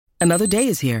Another day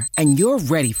is here, and you're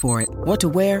ready for it. What to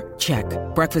wear? Check.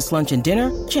 Breakfast, lunch, and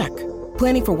dinner? Check.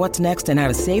 Planning for what's next and how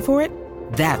to save for it?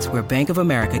 That's where Bank of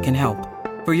America can help.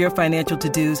 For your financial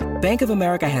to-dos, Bank of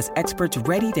America has experts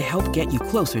ready to help get you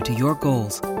closer to your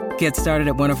goals. Get started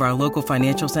at one of our local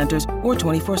financial centers or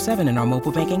 24/7 in our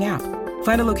mobile banking app.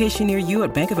 Find a location near you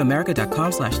at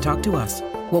bankofamerica.com/talktous.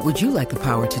 What would you like the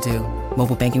power to do?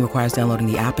 Mobile banking requires downloading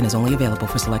the app and is only available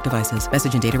for select devices.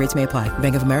 Message and data rates may apply.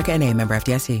 Bank of America N.A., member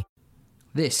FDIC.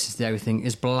 This is the Everything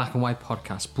is Black and White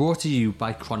podcast, brought to you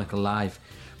by Chronicle Live,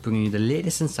 bringing you the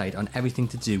latest insight on everything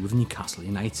to do with Newcastle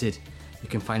United. You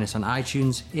can find us on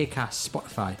iTunes, Acast,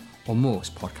 Spotify, or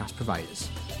most podcast providers.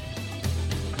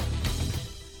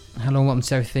 Hello and welcome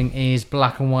to Everything is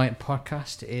Black and White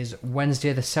podcast. It is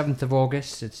Wednesday the 7th of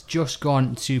August. It's just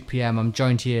gone 2 p.m. I'm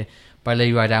joined here by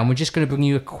Lee Ryder, and we're just going to bring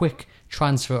you a quick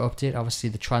transfer update. Obviously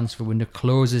the transfer window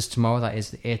closes tomorrow, that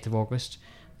is the 8th of August.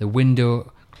 The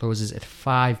window closes at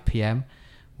 5 p.m,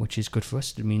 which is good for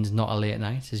us. It means not a late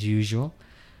night as usual.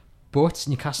 But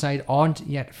Newcastle United aren't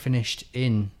yet finished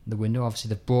in the window. Obviously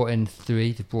they've brought in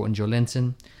three. They've brought in Joe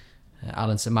Linton,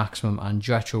 Alan St-Maximum and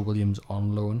Jethro Williams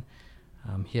on loan.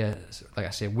 Here, like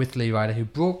I say, with Lee Ryder, who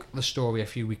broke the story a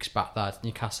few weeks back that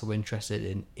Newcastle were interested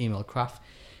in Emil Krafth.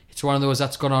 It's one of those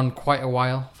that's gone on quite a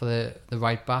while for the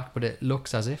right back, but it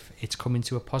looks as if it's coming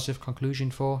to a positive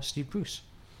conclusion for Steve Bruce.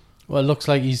 Well, it looks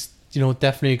like he's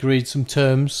definitely agreed some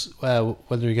terms.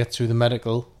 Whether he gets through the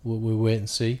medical, we'll wait and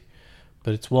see.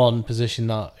 But it's one position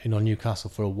that Newcastle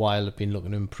for a while have been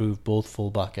looking to improve both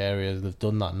full-back areas. They've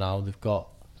done that now. They've got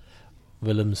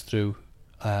Willems through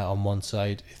on one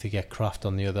side. If they get Krafth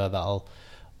on the other, that'll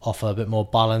offer a bit more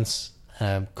balance.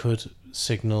 Could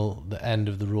signal the end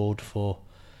of the road for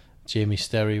Jamie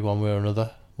Sterry one way or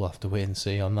another. We'll have to wait and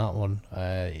see on that one.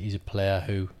 He's a player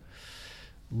who,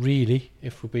 really,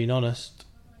 if we're being honest,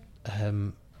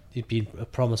 he'd been a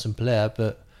promising player,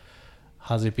 but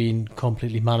has he been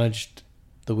completely managed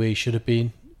the way he should have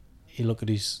been? You look at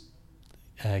his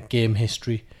game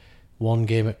history. One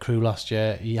game at Crewe last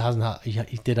year. He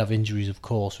did have injuries, of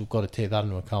course. We've got to take that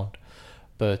into account.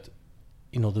 But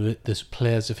there's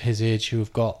players of his age who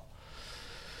have got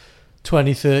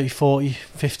 20, 30, 40,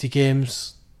 50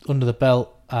 games under the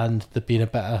belt, and they've been in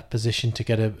a better position to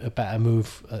get a better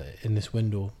move in this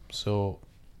window. So,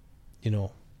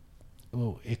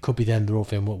 it could be the end of the road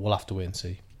for him. We'll have to wait and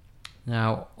see.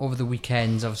 Now, over the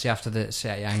weekends, obviously after the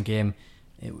Saint-Étienne game,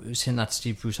 it was him that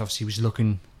Steve Bruce obviously was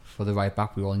looking for the right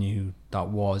back. We all knew who that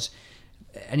was.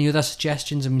 Any other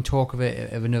suggestions? I mean, talk of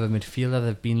another midfielder.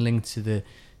 They've been linked to the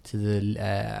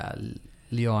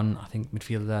Lyon, I think,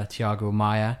 midfielder Thiago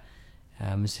Maia.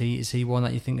 Is he one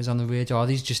that you think is on the radar? Are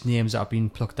these just names that have been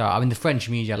plucked out? I mean, the French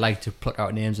media like to pluck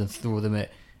out names and throw them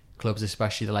at clubs,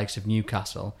 especially the likes of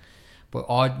Newcastle. But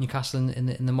are Newcastle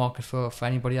in the market for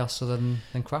anybody else other than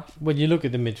Krafth? When you look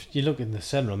at the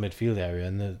central midfield area,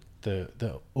 and they're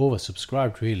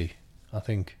oversubscribed, really. I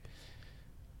think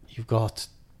you've got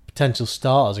potential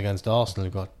starters against Arsenal.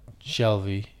 You've got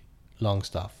Shelvey,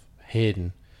 Longstaff,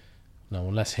 Hayden. Now,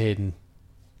 unless Hayden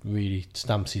really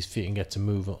stamps his feet and gets a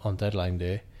move on deadline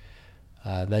day,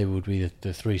 they would be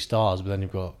the three stars. But then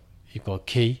you've got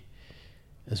Key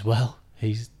as well.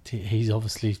 He's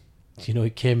obviously, he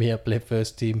came here to play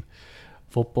first team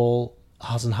football.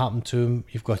 Hasn't happened to him.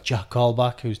 You've got Jack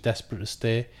Colback, who's desperate to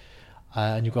stay,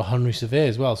 and you've got Henry Surveyor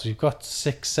as well. So you've got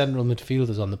 6 central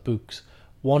midfielders on the books.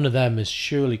 One of them has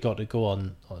surely got to go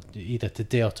on either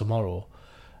today or tomorrow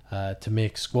to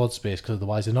make squad space, because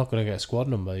otherwise they're not going to get a squad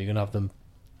number. You're going to have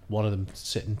one of them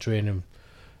sitting training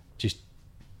just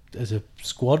as a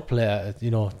squad player,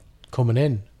 coming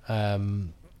in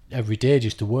every day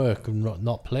just to work and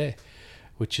not play,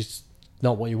 which is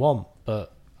not what you want.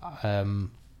 But I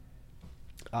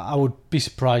would be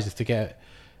surprised if they get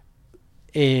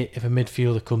if a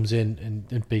midfielder comes in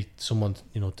and B, someone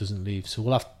doesn't leave. So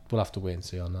we'll have to wait and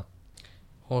see on that.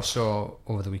 Also,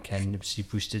 over the weekend, Steve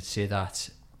Bruce did say that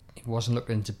he wasn't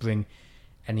looking to bring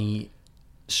any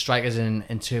strikers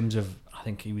in terms of, I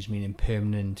think he was meaning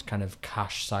permanent kind of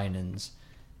cash signings.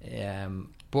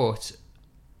 But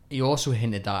he also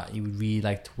hinted that he would really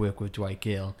like to work with Dwight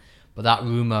Gale. But that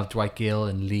rumour of Dwight Gale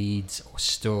in Leeds or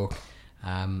Stoke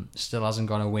still hasn't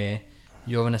gone away.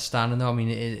 You're in a standing though. I mean,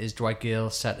 is Dwight Gale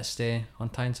set to stay on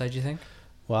Tyneside, do you think?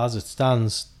 Well, as it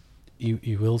stands,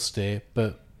 he will stay,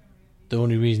 but the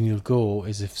only reason he'll go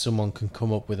is if someone can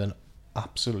come up with an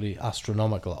absolutely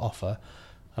astronomical offer.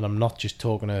 And I'm not just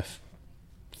talking a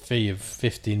fee of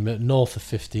 15 million, north of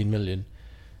 15 million.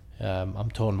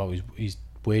 I'm talking about his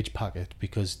wage packet,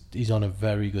 because he's on a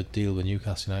very good deal with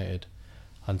Newcastle United,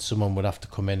 and someone would have to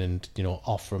come in and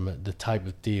offer him the type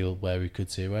of deal where he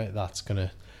could say, right, that's going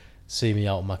to see me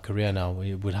out of my career now.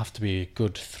 It would have to be a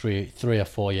good 3 or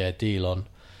 4 year deal on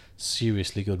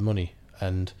seriously good money.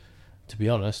 And to be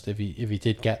honest, if he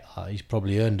did get that, he's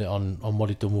probably earned it on what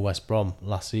he'd done with West Brom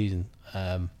last season.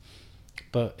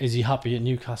 But is he happy at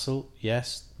Newcastle?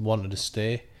 Yes, wanted to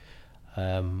stay.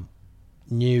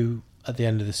 Knew at the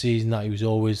end of the season that he was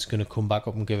always going to come back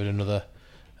up and give it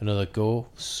another go.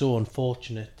 So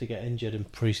unfortunate to get injured in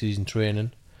pre-season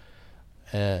training.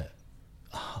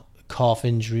 Calf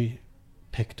injury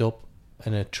picked up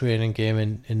in a training game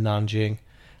in Nanjing.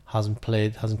 Hasn't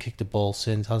played, hasn't kicked a ball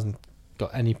since, hasn't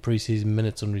got any pre-season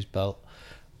minutes under his belt.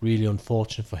 Really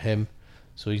unfortunate for him.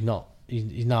 So he's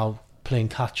now playing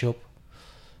catch up.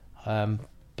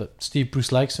 But Steve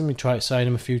Bruce likes him. He tried to sign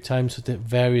him a few times with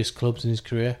various clubs in his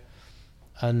career,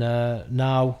 and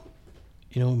now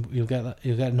he'll get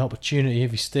an opportunity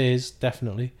if he stays,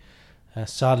 definitely.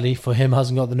 Sadly for him,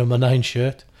 hasn't got the number 9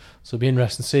 shirt, so it'll be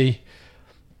interesting to see.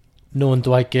 Knowing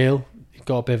Dwight Gale, he's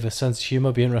got a bit of a sense of humour.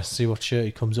 It'll be interesting to see what shirt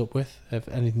he comes up with. If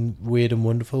anything weird and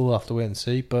wonderful, we'll have to wait and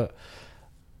see. But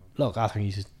look, I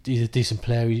think he's a decent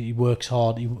player. He works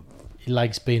hard. He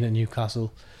likes being at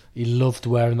Newcastle. He loved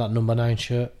wearing that number 9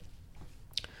 shirt.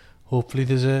 Hopefully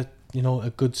there's a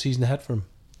good season ahead for him.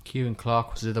 Kieran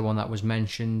Clark was the other one that was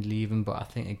mentioned leaving, but I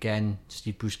think again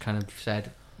Steve Bruce kind of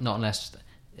said not unless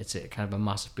it's a kind of a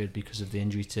massive bid because of the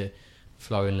injury to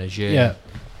Florian Leger. Yeah.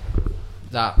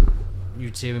 That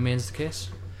you'd say remains the case?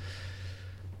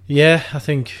 Yeah, I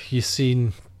think you've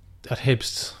seen at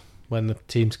Hibs when the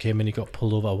teams came in, he got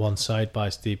pulled over one side by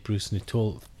Steve Bruce and he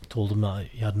told him that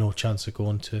he had no chance of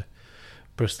going to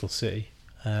Bristol City.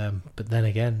 But then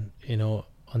again,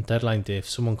 on deadline day, if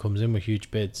someone comes in with huge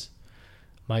bids,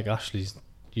 Mike Ashley's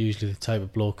usually the type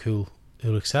of bloke who'll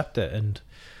accept it. And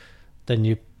then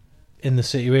you, in the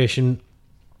situation,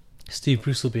 Steve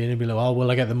Bruce will be in and be like, "Oh, will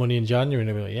I get the money in January?" And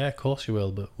he'll be like, "Yeah, of course you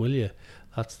will, but will you?"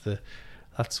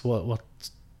 That's what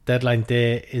deadline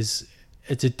day is.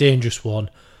 It's a dangerous one,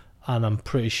 and I'm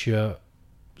pretty sure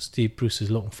Steve Bruce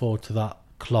is looking forward to that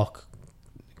clock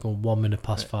going 1 minute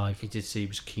past 5. He did say he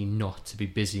was keen not to be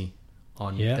busy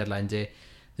on deadline day.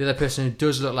 The other person who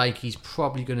does look like he's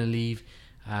probably going to leave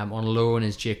on loan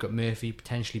is Jacob Murphy,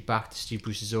 potentially back to Steve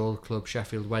Bruce's old club,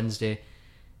 Sheffield Wednesday.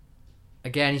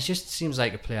 Again, he just seems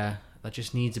like a player that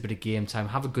just needs a bit of game time.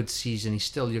 Have a good season. He's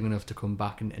still young enough to come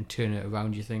back and turn it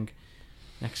around, you think,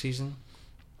 next season?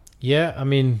 Yeah, I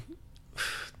mean,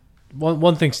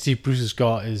 one thing Steve Bruce has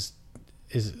got is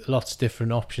lots of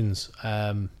different options.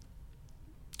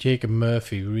 Jacob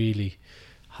Murphy really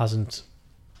hasn't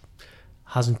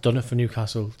done it for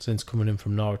Newcastle since coming in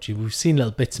from Norwich. We've seen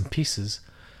little bits and pieces,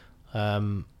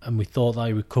 and we thought that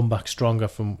he would come back stronger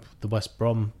from the West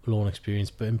Brom loan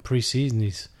experience. But in pre-season,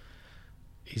 he's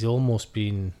almost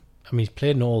been. I mean, he's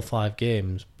played in all 5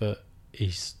 games, but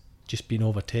he's just been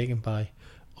overtaken by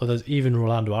others. Even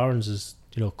Rolando Aarons has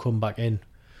come back in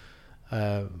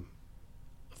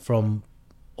from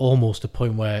almost a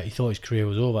point where he thought his career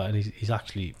was over, and he's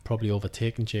actually probably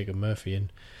overtaken Jacob Murphy.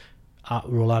 And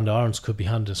Rolando Aarons could be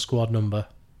handed a squad number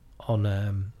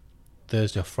on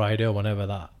Thursday or Friday or whenever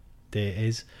that day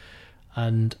is,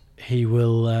 and he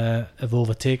will have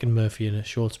overtaken Murphy in a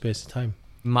short space of time.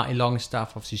 Matty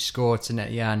Longstaff obviously scored to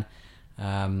Etienne,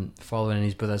 following in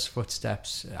his brother's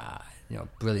footsteps.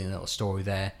 Brilliant little story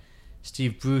there.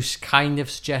 Steve Bruce kind of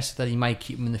suggested that he might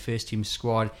keep him in the first team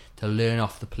squad to learn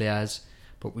off the players,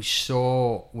 but we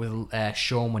saw with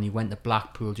Sean when he went to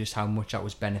Blackpool just how much that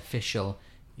was beneficial.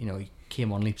 He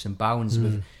came on leaps and bounds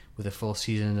with a full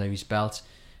season under his belt.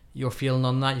 Your feeling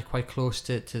on that? You're quite close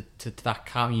to that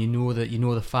camp. You know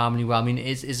the family well. I mean,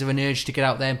 is there an urge to get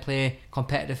out there and play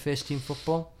competitive first team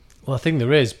football? Well, I think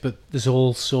there is, but there's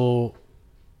also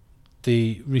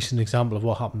the recent example of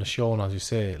what happened to Sean, as you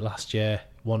say, last year.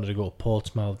 Wanted to go to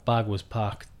Portsmouth, bag was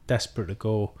packed, desperate to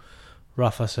go.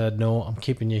 Rafa said, "No, I'm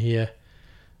keeping you here."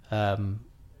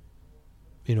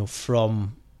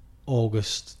 From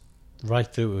August right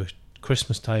through to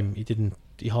Christmas time,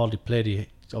 he hardly played. He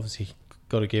obviously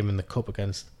got a game in the cup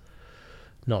against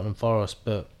Nottingham Forest,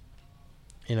 but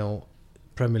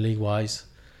Premier League wise,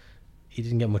 he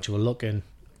didn't get much of a look in.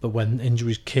 But when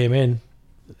injuries came in,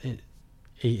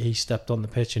 he stepped on the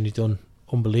pitch and he done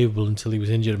unbelievable until he was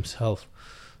injured himself.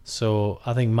 So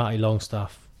I think Matty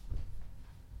Longstaff,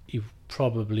 he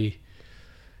probably,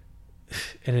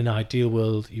 in an ideal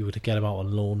world, you would get him out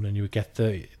on loan and you would get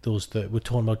those that we're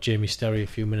talking about. Jamie Sterry a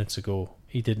few minutes ago,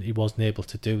 he wasn't able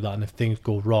to do that, and if things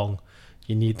go wrong,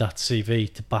 you need that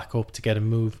CV to back up to get a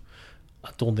move. I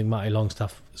don't think Matty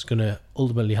Longstaff is going to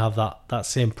ultimately have that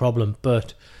same problem,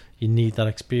 but You need that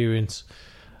experience.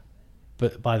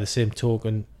 But by the same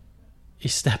token, he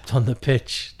stepped on the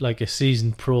pitch like a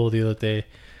seasoned pro the other day.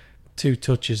 2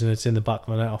 touches and it's in the back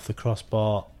of the net off the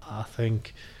crossbar.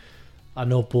 I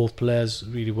know both players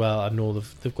really well. I know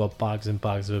they've got bags and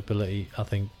bags of ability. I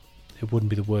think it wouldn't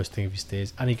be the worst thing if he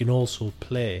stays. And he can also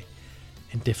play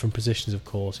in different positions, of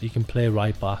course. He can play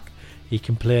right back. He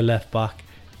can play left back.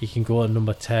 He can go at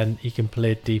number 10. He can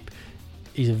play deep.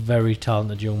 He's a very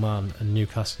talented young man, and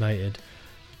Newcastle United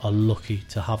are lucky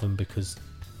to have him, because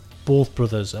both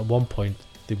brothers at one point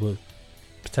they were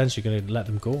potentially going to let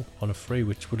them go on a free,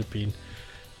 which would have been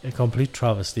a complete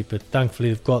travesty. But thankfully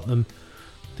they've got them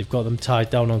tied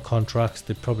down on contracts.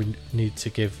 They probably need to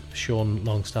give Sean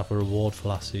Longstaff a reward for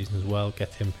last season as well,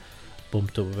 get him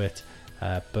bumped up a bit.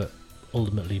 But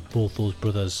ultimately both those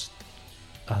brothers,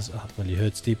 well, you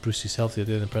heard Steve Bruce yourself the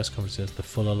other day in the press conference, they're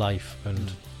full of life,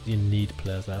 and you need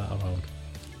players like that around.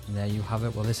 There you have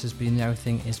it. Well, this has been the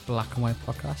Everything is Black and White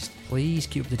podcast. Please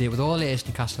keep up to date with all the latest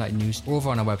Newcastle United news over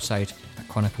on our website at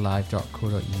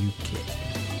chroniclelive.co.uk.